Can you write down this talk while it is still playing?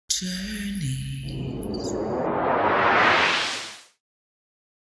Sean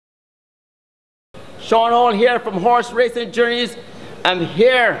Hall here from Horse Racing Journeys. I'm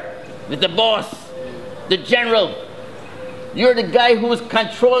here with the boss, the general. You're the guy who's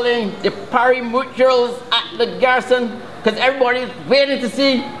controlling the pari-mutuals at the Garrison, because everybody's waiting to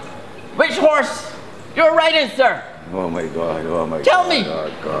see which horse you're riding, sir. Oh my God, oh my Tell God. me.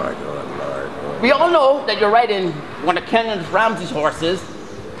 Oh God, oh Lord. Oh. We all know that you're riding one of Kenyon Ramsey's horses.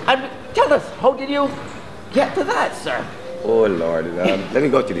 And tell us, how did you get to that, sir? Oh Lord, let me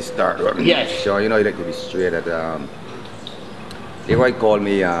go to the start. Yes. Sure, you know you like to be straight at Leroy called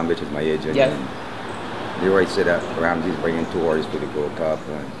me, which is my agent. Yes. And Leroy said that Ramsey's bringing 2 horses to the Gold Cup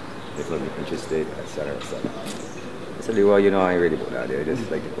and if I'm interested, etc. etc. I said, Leroy, you know I ain't ready about that. I just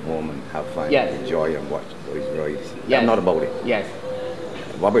like to come home and have fun, Yes. enjoy and watch those rides. Yes. I'm not about it. Yes.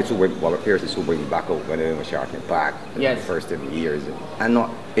 Robert Pierce is who bring me back out when I was Shark and Park. Yes. The first 10 years. I'm not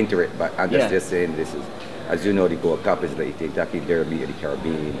into it, but I'm just saying this is, as you know, the Gold Cup is like the Kentucky Derby of the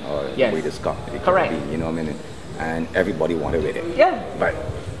Caribbean or the Breeders' Cup of the Caribbean, you know what I mean? And everybody wanted with it. Yeah. But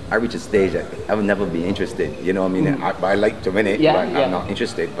I reached a stage that I would never be interested, you know what I mean? I like to win it, but I'm not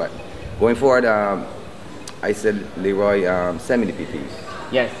interested. But going forward, I said, Leroy, send me the PPs.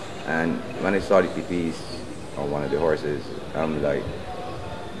 Yes. And when I saw the PPs on one of the horses, I'm like,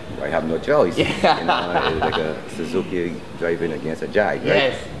 I have no choice. You know, it's like a Suzuki driving against a Jag, right?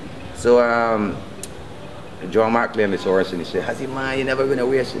 Yes. So John Mark claimed his horse and he said, Hazzy man, you never been a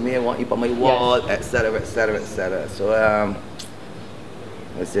race with me, I want you on my wall, etc., etc., etc. So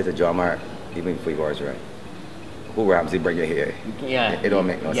I said to John Mark, even if we horse right, who Ramsey bring you here? Yeah. It don't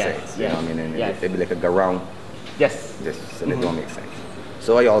make no sense. You know what I mean? And it'd be like a go round. Yes. Just so it don't make sense.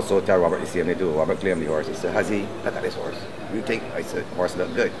 So I also tell Robert the same thing too. Robert claimed the horse. He said, Hazzy, look at this horse. You think, I said, horse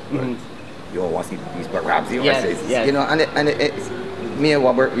look good. But you don't want to see these but Ramsey horses. You know, and it's me and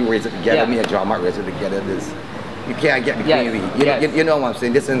Robert, we raised it together, me and John Mark raised it together. You can't get between you know what I'm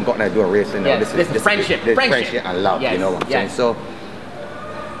saying? This isn't got to do a racing. No. This is friendship. This friendship and love, you know what I'm saying? So,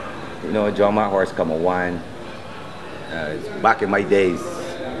 you know, John Mark horse come a wine. Back in my days,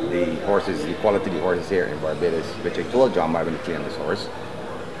 the horses, the quality of the horses here in Barbados, which I told John Mark when he claimed this horse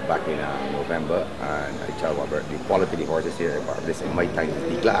back in November, and I tell Robert, the quality of the horses here in Barbados in my time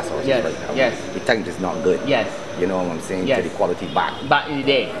is the glass horses right now. The tank is not good. You know what I'm saying? To the quality back in the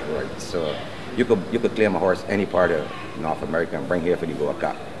day. Right. So you could claim a horse any part of North America and bring here for the Gold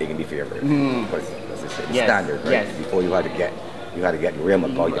Cup, they can be favored. Because as I said, the standard, right? Before you had to get the real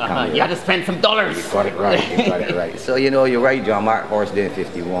McCoy to come here. You had to spend some dollars. You got it right, you got it right. So you know, you're right, John Mark horse did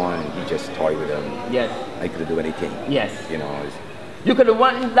 51, he just toyed with him. I could do anything. You know. You could have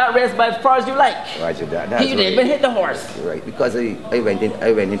won that race by as far as you like. Roger that. You didn't even hit the horse. Right, because I went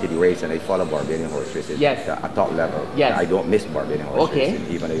into the race and I followed Barbadian horse racing at top level. I don't miss Barbadian horse racing,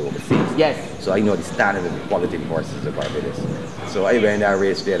 even though overseas. So I know the standard and the quality of the horses of Barbados. So I went that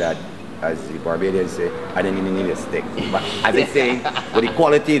race there that, as the Barbadians say, I didn't even need a stick. But as I say, with the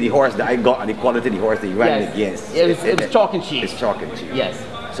quality of the horse that I got and the quality of the horse that you ran against. It was chalk and cheese. It's chalk and cheese.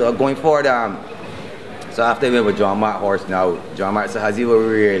 So going forward, so after I went with John Mark horse now, John Mark said, Hazzy, what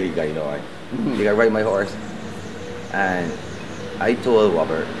really going on? You can ride my horse. And I told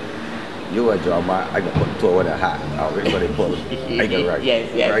Robert, you and John Mark, I can put 2 in a hat. I'll wait for the pull. I can ride.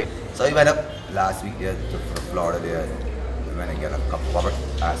 Right? So I went up last week there to Florida there. We went and get a couple. Robert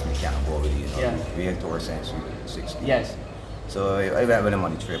asked me, can I go with you? You know, we in tour since 16. So I went with him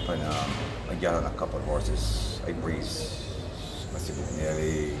on the trip and I got on a couple of horses. I breezed, must have been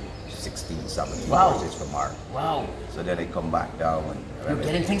nearly 16, 17 horses for Mark. So then I come back down and you're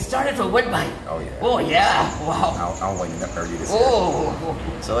getting things started for Woodbine. Oh yeah. Wow. I'm winding up early this year.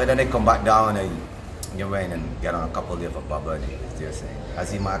 So then I come back down and I went and get on a couple there for Bubba and he's there saying,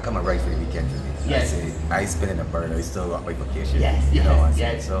 Hazzy man, come and ride for the weekend for me. I say, I ain't spinning a bird, I still got my vacation. You know what I'm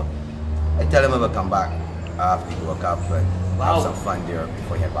saying? So I tell him I will come back after the Gold Cup and have some fun there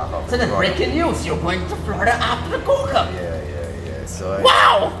before I head back off. So that's breaking news, you're going to Florida after the Gold Cup. So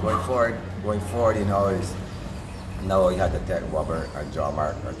going forward, you know, is now I had to take Robert and John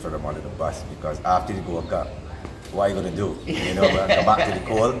Mark and throw them under the bus because after the Gold Cup, what are you gonna do? You know, come back to the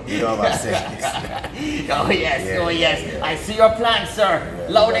cold. You know what I'm saying? Oh yes. I see your plan, sir.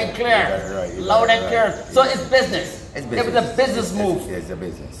 Loud and clear. Loud and clear. So it's business. It was a business move. It's a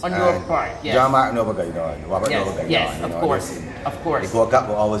business on your part. John Mark know what going on. Robert know what going on. Of course. The Gold Cup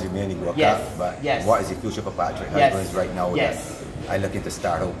will always remain the Gold Cup. But what is the future for Patrick Husbands right now? I looking to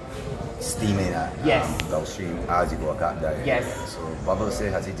start out steaming at Gulfstream as the Gold Cup day. So Bubba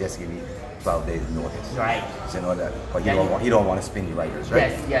said, has he just give me 12 days notice? So you know that, but he don't want to spin the riders,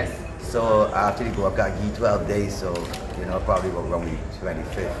 right? So after the go up, got 12 days, so you know probably around the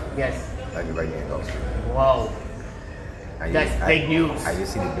 25th. Yes. I'll be right near Gulf Stream. Wow. That's big news. I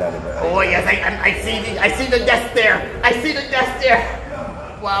just see the blood of it. Oh yes, I see the death there. I see the death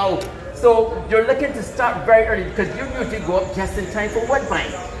there. Wow. So you're looking to start very early because you usually go up just in time for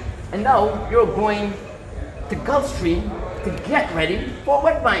Woodbine, and now you're going to Gulfstream to get ready for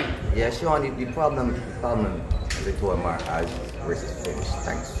Woodbine. Yeah, Sean. The problem as I told Mark, as race is finished.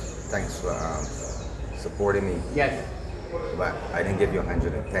 Thanks for supporting me. Yes. But I didn't give you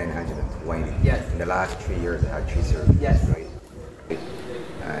 110, 120. Yes. In the last 3 years, I had 3 surgeries. Yes. Right.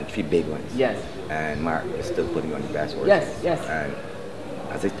 And 3 big ones. Yes. And Mark is still putting on the best horses. Yes. Yes. And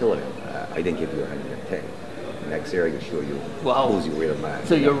as I told him, I didn't give you 110. Next year I can show you Wow. who's your real man.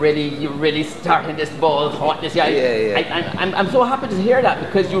 So you're really starting this ball hot this year. Yeah. I'm so happy to hear that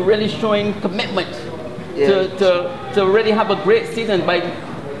because you're really showing commitment Yeah. to really have a great season by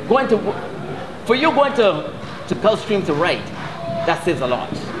going to Gulfstream to ride. That says a lot.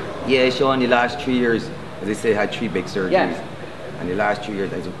 Yeah, Sean, the last 3 years, as I say, I had 3 big surgeries. Yes. And the last 3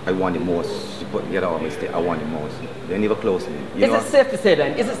 years, I won the most. You put me out of mistake, I won the most. They never close me. Is it safe to say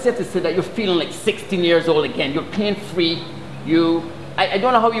then? Is it safe to say that you're feeling like 16 years old again? You're pain-free. I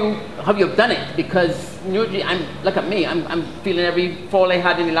don't know how you've done it because usually look at me. I'm feeling every fall I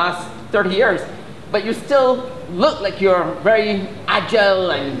had in the last 30 years, but you still look like you're very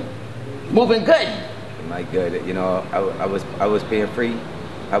agile and moving good. My good, you know, I was paying free.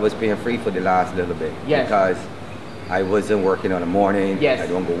 I was paying free for the last little bit. Yes. Because I wasn't working on the morning. Yes. I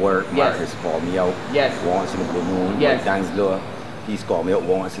don't go work. Yes. Marcus called me out. Yes. Once in a blue moon. Yes. Dan's Lure, he's called me out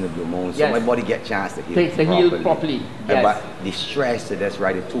once in a blue moon. So Yes. my body get a chance to heal Properly. And Yes. but the stress of that's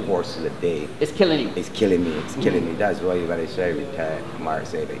riding 2 horses a day. It's killing you. It's killing me. It's killing me. That's why you gotta say retire. Mark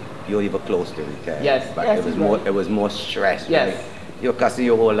said it. You're even close to retire. Yes. But Yes, it was he's more. right. It was more stress. Yes. Right? You're costing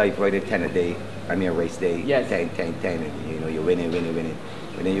your whole life riding 10 a day. I mean race day. Yes. 10. And, you know you're winning.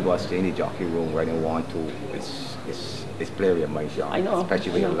 And then you go stay in the jockey room riding 1, 2. It's player of my Sean. I know.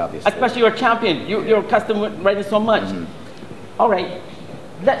 Especially when I know. you love your sport. Especially you're a champion. You're accustomed with riding so much. All right,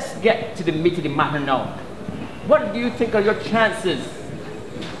 let's get to the meat of the matter now. What do you think are your chances?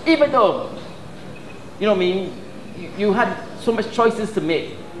 Even though, you know what I mean, you had so much choices to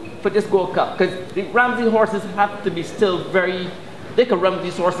make for this Gold Cup, because the Ramsey horses have to be still they can run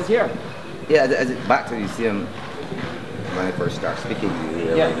these horses here. Yeah, back to the same when I first started speaking to you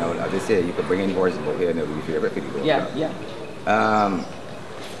here, Yeah. right now, as I said, you could bring any horses over here and it'll be favorite for the Gold Cup. Yeah.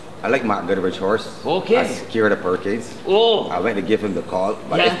 I like Mark Goodrich horse. Okay. I scared of Perkins. Oh. I went to give him the call,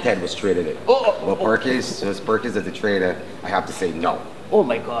 but Yeah. his head was traded it. Oh. But Perkins as a trader, I have to say no. Oh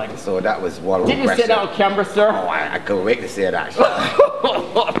my God. So that was one Did you say that on camera, sir? Oh, I couldn't wait to say that.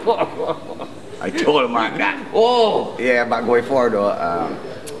 I told him Mark that. Oh. Yeah, but going forward though,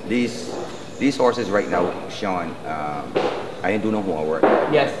 these horses right now, Sean, I ain't do no homework.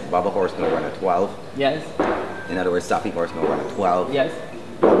 Yes. Baba horse gonna run a 12. Yes. In other words, Safi horse gonna run a 12. Yes.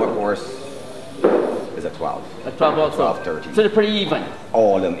 Baba horse is a 12. A 12 also. 12, 13. So they're pretty even.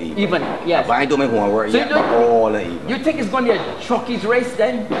 All them even. Even, yes. But I ain't do my homework So yet, you but don't- all them even. You think it's going to be a jockey's race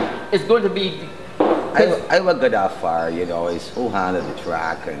then? It's going to be... I would go that far, you know, it's who handles the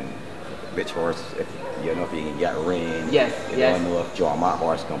track and which horse, if you know if you can get rain. Yes, You yes. don't know if John Matt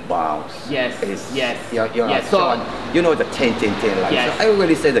horse can bounce. Yes, It's, yes, You're yes, so, so- you know it's a 10-10-10 like. Yes. So I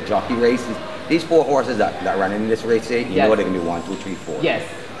really say the jockey races, these 4 horses that run in this race, you Yes. know they're going to be 1, 2, 3, 4. Yes.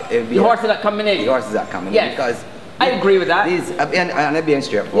 It'd be The horses that are coming in. The horses that coming Yes. in because I agree with that. these, and I'm being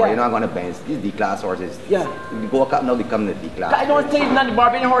straightforward, Yeah. you're not going to bench. These D-class horses, Yeah. the Gold Cup now become the D-class. I don't think none of the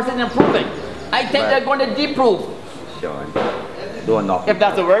Barbadian horses are improving. I think Right. they're going to deprove. Sean, don't knock If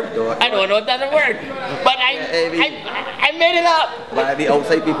that's a word. Don't- I don't know if that's a word. But I made it up. But the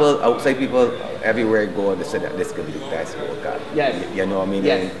outside people everywhere go, they say that this could be the best World Cup. Yes. You know what I mean?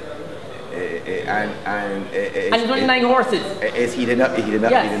 Yes. And And there's only 9 horses. It's heating up.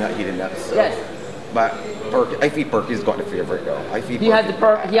 Yes. So. Yes. But I feel Perkins got the favorite though. I feel He had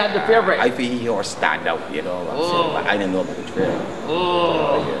the favorite. I feel he horse stand out, you know what I'm saying? But I didn't know about the trail.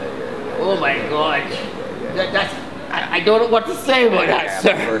 Oh my God. I don't know what to say about that,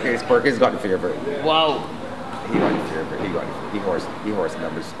 sir. Perkins got the favorite. Wow. He got the favorite. He horse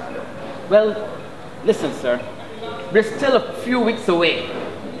numbers stand out. Well, listen, sir. We're still a few weeks away.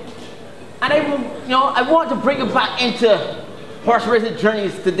 And I want to bring you back into horse racing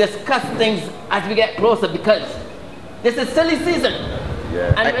journeys to discuss things as we get closer because this is silly season.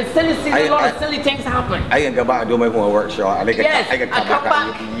 Yeah. And in silly season, a lot of silly things happen. I can go back and do my homework, Sean. I can come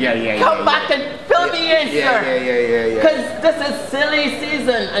back. Come back and fill me in, sir. Yeah. Because this is silly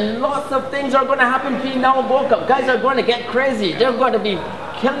season and lots of things are going to happen between now and Gold Cup. Guys are going to get crazy. They're going to be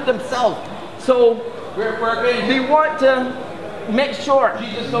killing themselves. So we want to make sure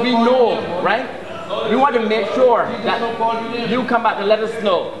we know, right? We want to make sure that you come back to let us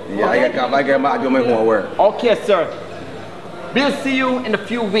know. Yeah, okay? I get back to do my homework. Okay, sir. We'll see you in a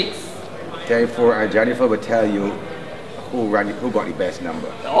few weeks. Jennifer will tell you who got the best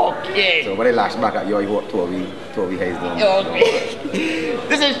number. Okay. So when they lash back at you, you Toby Hayes doing. Okay.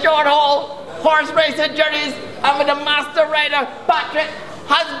 This is Short Haul Horse Racing Journeys. I'm with the master rider, Patrick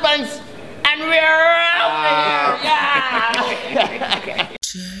Husbands, and we're out of here. Yeah.